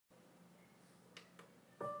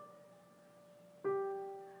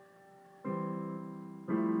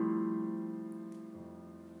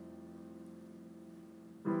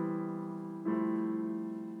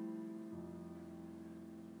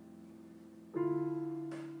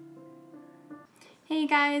Hey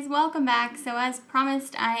guys, welcome back. So as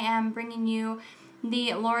promised, I am bringing you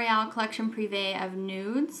the L'Oreal collection Privee of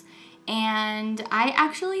Nudes, and I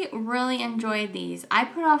actually really enjoyed these. I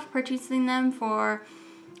put off purchasing them for,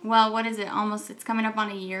 well, what is it, it's coming up on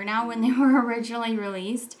a year now when they were originally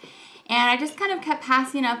released, and I just kind of kept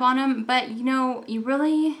passing up on them, but you know, you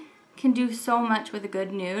really can do so much with a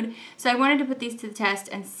good nude. So I wanted to put these to the test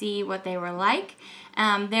and see what they were like.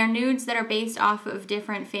 They're nudes that are based off of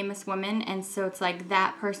different famous women, and so it's like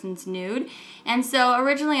that person's nude. And so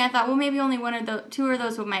originally I thought, well, maybe only two of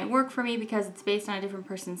those might work for me because it's based on a different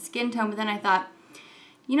person's skin tone, but then I thought,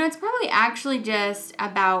 you know, it's probably actually just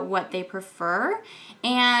about what they prefer.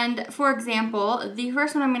 And for example, the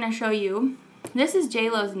first one I'm going to show you, this is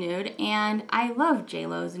J-Lo's nude, and I love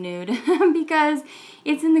J-Lo's nude because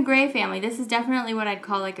it's in the gray family. This is definitely what I'd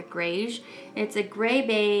call like a grayish. It's a gray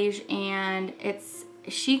beige, and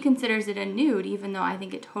she considers it a nude, even though I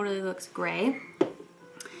think it totally looks gray.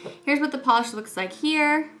 Here's what the polish looks like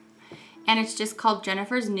here, and it's just called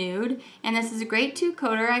Jennifer's Nude, and this is a great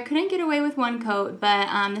 2-coater. I couldn't get away with 1 coat,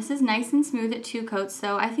 but this is nice and smooth at 2 coats,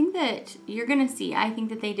 so I think that you're gonna see. I think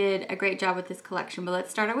that they did a great job with this collection, but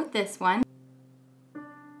let's start out with this one.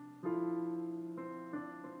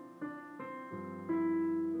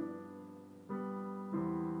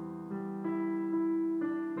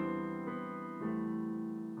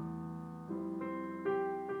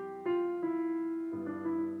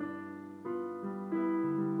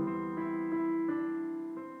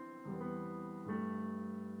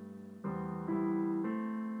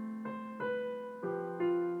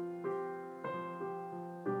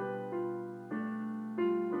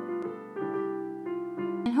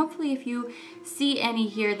 And hopefully if you see any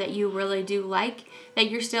here that you really do like, that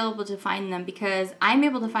you're still able to find them, because I'm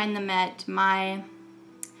able to find them at I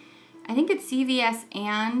think it's CVS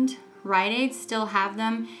and Rite Aid still have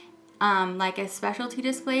them like as specialty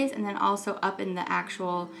displays, and then also up in the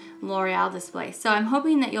actual L'Oreal display. So I'm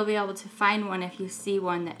hoping that you'll be able to find one if you see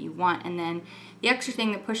one that you want. And then the extra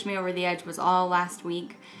thing that pushed me over the edge was all last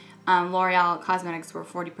week. L'Oreal cosmetics were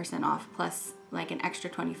 40% off, plus like an extra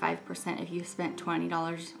 25% if you spent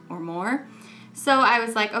 $20 or more. So I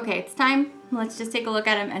was like, okay, it's time. Let's just take a look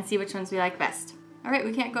at them and see which ones we like best. All right,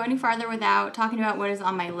 we can't go any farther without talking about what is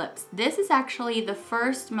on my lips. This is actually the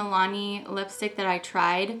first Milani lipstick that I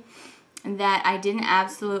tried that I didn't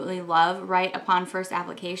absolutely love right upon first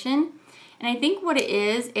application. And I think what it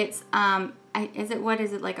is, it's what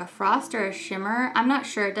is it, like a frost or a shimmer? I'm not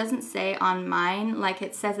sure. It doesn't say on mine like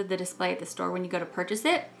it says at the display at the store when you go to purchase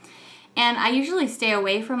it. And I usually stay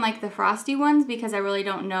away from like the frosty ones because I really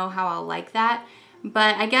don't know how I'll like that.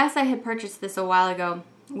 But I guess I had purchased this a while ago.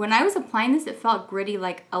 When I was applying this, it felt gritty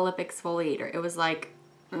like a lip exfoliator. It was like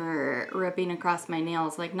ripping across my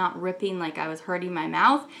nails, like not ripping like I was hurting my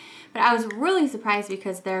mouth. But I was really surprised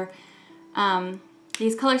because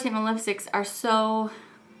these color statement lipsticks are so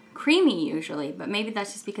creamy usually, but maybe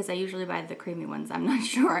that's just because I usually buy the creamy ones, I'm not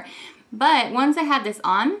sure. But once I had this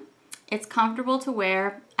on, it's comfortable to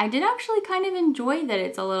wear. I did actually kind of enjoy that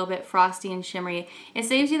it's a little bit frosty and shimmery. It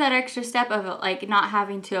saves you that extra step of like not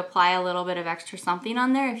having to apply a little bit of extra something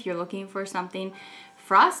on there if you're looking for something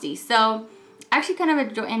frosty. So I actually kind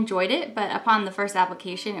of enjoyed it, but upon the first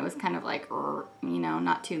application, it was kind of like, you know,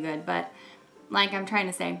 not too good. But like I'm trying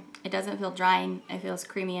to say, it doesn't feel drying. It feels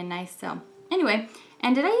creamy and nice. So anyway,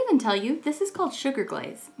 and did I even tell you, this is called Sugar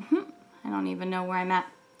Glaze. I don't even know where I'm at.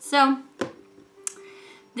 So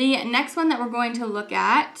the next one that we're going to look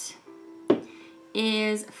at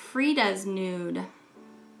is Frida's Nude.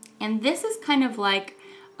 And this is kind of like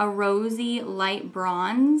a rosy light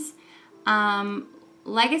bronze.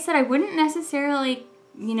 Like I said, I wouldn't necessarily,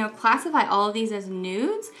 you know, classify all of these as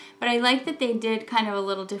nudes, but I like that they did kind of a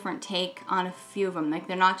little different take on a few of them. Like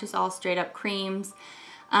they're not just all straight up creams.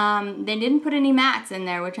 They didn't put any mattes in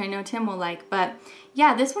there, which I know Tim will like, but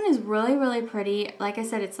yeah, this one is really, really pretty. Like I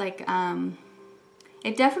said, it's like,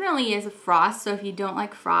 it definitely is a frost, so if you don't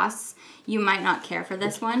like frosts, you might not care for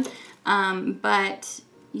this one. But,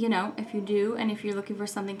 you know, if you do, and if you're looking for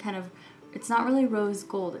something kind of, it's not really rose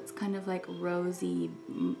gold, it's kind of like rosy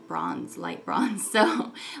bronze, light bronze.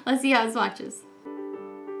 So let's see how it swatches.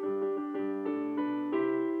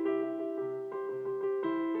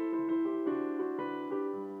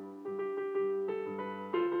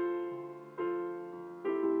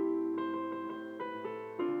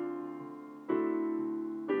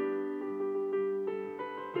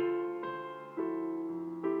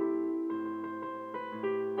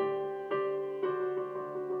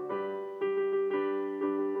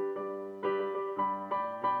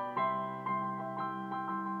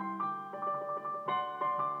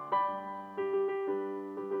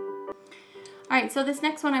 right, so this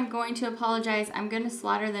next one I'm going to apologize. I'm going to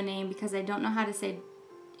slaughter the name because I don't know how to say,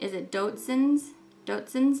 is it Dotson's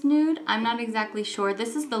Nude? I'm not exactly sure.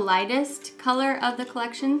 This is the lightest color of the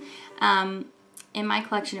collection. In my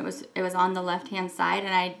collection, it was on the left-hand side,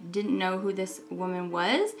 and I didn't know who this woman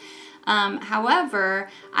was. However,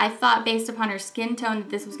 I thought based upon her skin tone that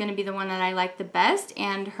this was going to be the one that I liked the best,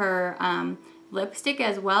 and her lipstick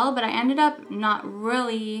as well, but I ended up not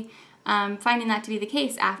really finding that to be the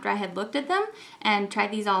case after I had looked at them and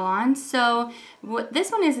tried these all on. So what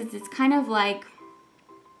this one is it's kind of like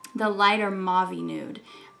the lighter mauve nude.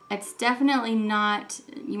 It's definitely not,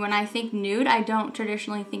 when I think nude, I don't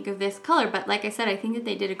traditionally think of this color, but like I said, I think that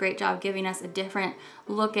they did a great job giving us a different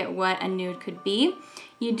look at what a nude could be.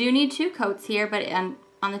 You do need 2 coats here, but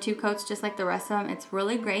on the 2 coats, just like the rest of them, it's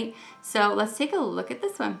really great. So let's take a look at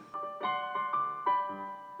this one.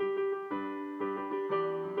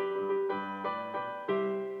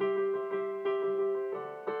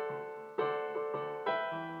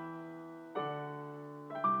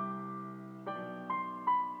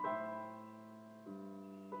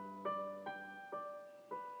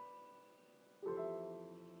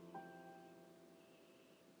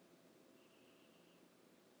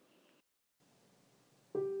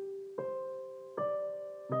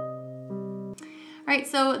 Alright,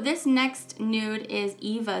 so this next nude is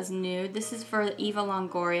Eva's nude. This is for Eva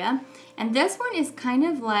Longoria. And this one is kind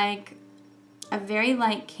of like a very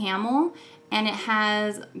light camel, and it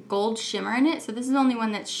has gold shimmer in it. So this is the only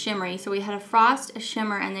one that's shimmery. So we had a frost, a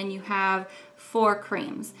shimmer, and then you have 4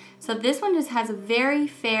 creams. So this one just has a very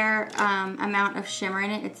fair amount of shimmer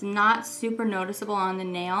in it. It's not super noticeable on the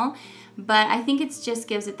nail, but I think it just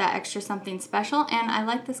gives it that extra something special, and I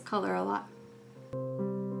like this color a lot.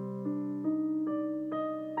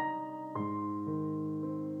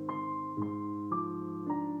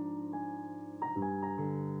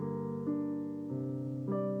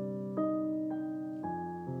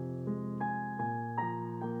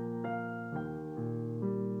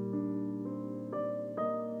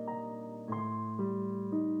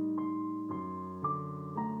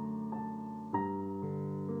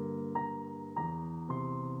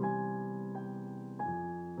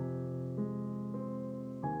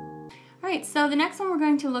 Alright, so the next one we're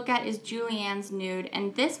going to look at is Julianne's nude,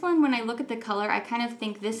 and this one, when I look at the color, I kind of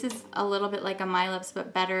think this is a little bit like a My Lips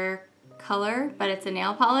but better color, but it's a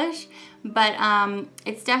nail polish. But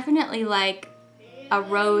it's definitely like a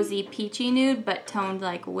rosy peachy nude, but toned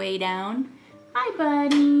like way down. Hi,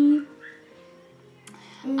 buddy.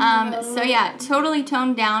 So yeah, totally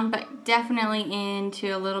toned down, but definitely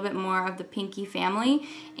into a little bit more of the pinky family.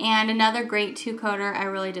 And another great 2-coater. I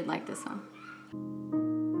really did like this one.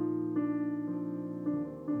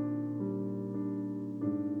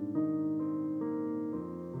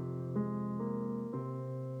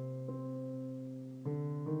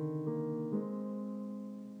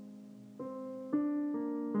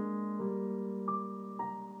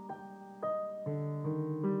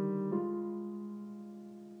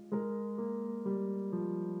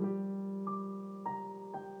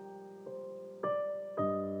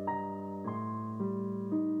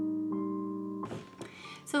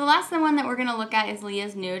 So the last one that we're going to look at is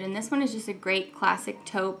Leah's nude, and this one is just a great classic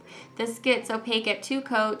taupe. This gets opaque at 2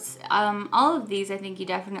 coats. All of these I think you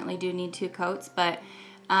definitely do need 2 coats, but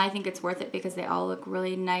I think it's worth it because they all look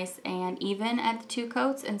really nice and even at the 2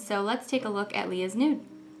 coats. And so let's take a look at Leah's nude.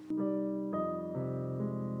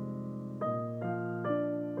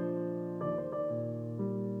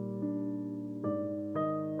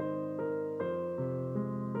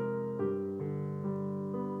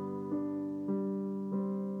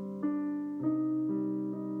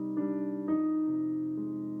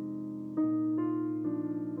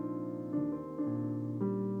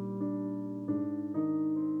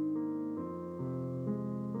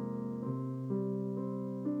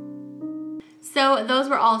 So those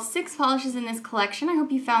were all 6 polishes in this collection. I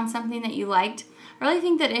hope you found something that you liked. I really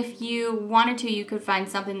think that if you wanted to, you could find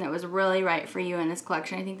something that was really right for you in this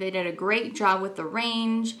collection. I think they did a great job with the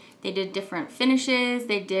range. They did different finishes.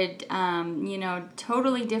 They did, you know,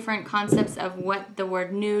 totally different concepts of what the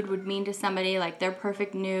word nude would mean to somebody, like their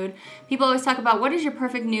perfect nude. People always talk about what is your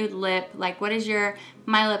perfect nude lip, like what is your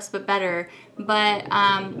My Lips but better. But,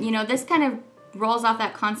 you know, this kind of rolls off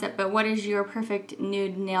that concept, but what is your perfect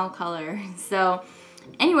nude nail color? So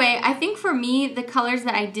anyway, I think for me, the colors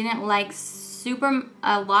that I didn't like super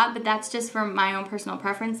a lot, but that's just for my own personal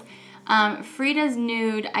preference. Frida's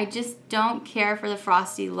nude, I just don't care for the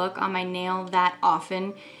frosty look on my nail that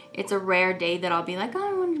often. It's a rare day that I'll be like, oh,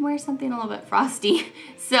 I want to wear something a little bit frosty.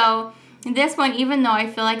 So This one, even though I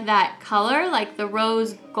feel like that color, like the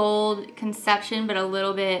rose gold conception, but a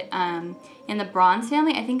little bit in the bronze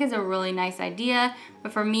family, I think is a really nice idea.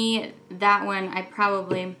 But for me, that one I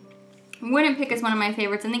probably wouldn't pick as one of my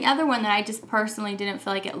favorites. And the other one that I just personally didn't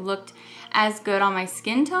feel like it looked as good on my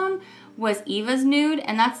skin tone was Eva's Nude.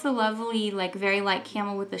 And that's the lovely, like very light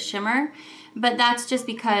camel with the shimmer. But that's just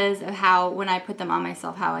because of how, when I put them on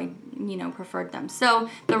myself, how I, you know, preferred them. So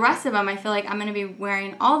the rest of them I feel like I'm going to be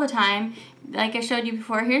wearing all the time. Like I showed you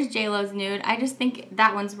before, here's JLo's Nude. I just think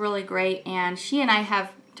that one's really great, and she and I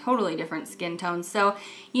have totally different skin tones. So,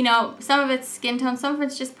 you know, some of it's skin tone, some of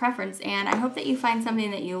it's just preference, and I hope that you find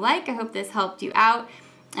something that you like. I hope this helped you out,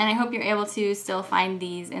 and I hope you're able to still find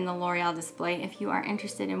these in the L'Oreal display if you are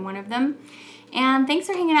interested in one of them. And thanks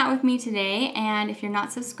for hanging out with me today, and if you're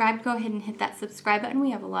not subscribed, go ahead and hit that subscribe button.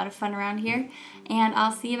 We have a lot of fun around here, and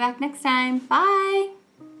I'll see you back next time. Bye!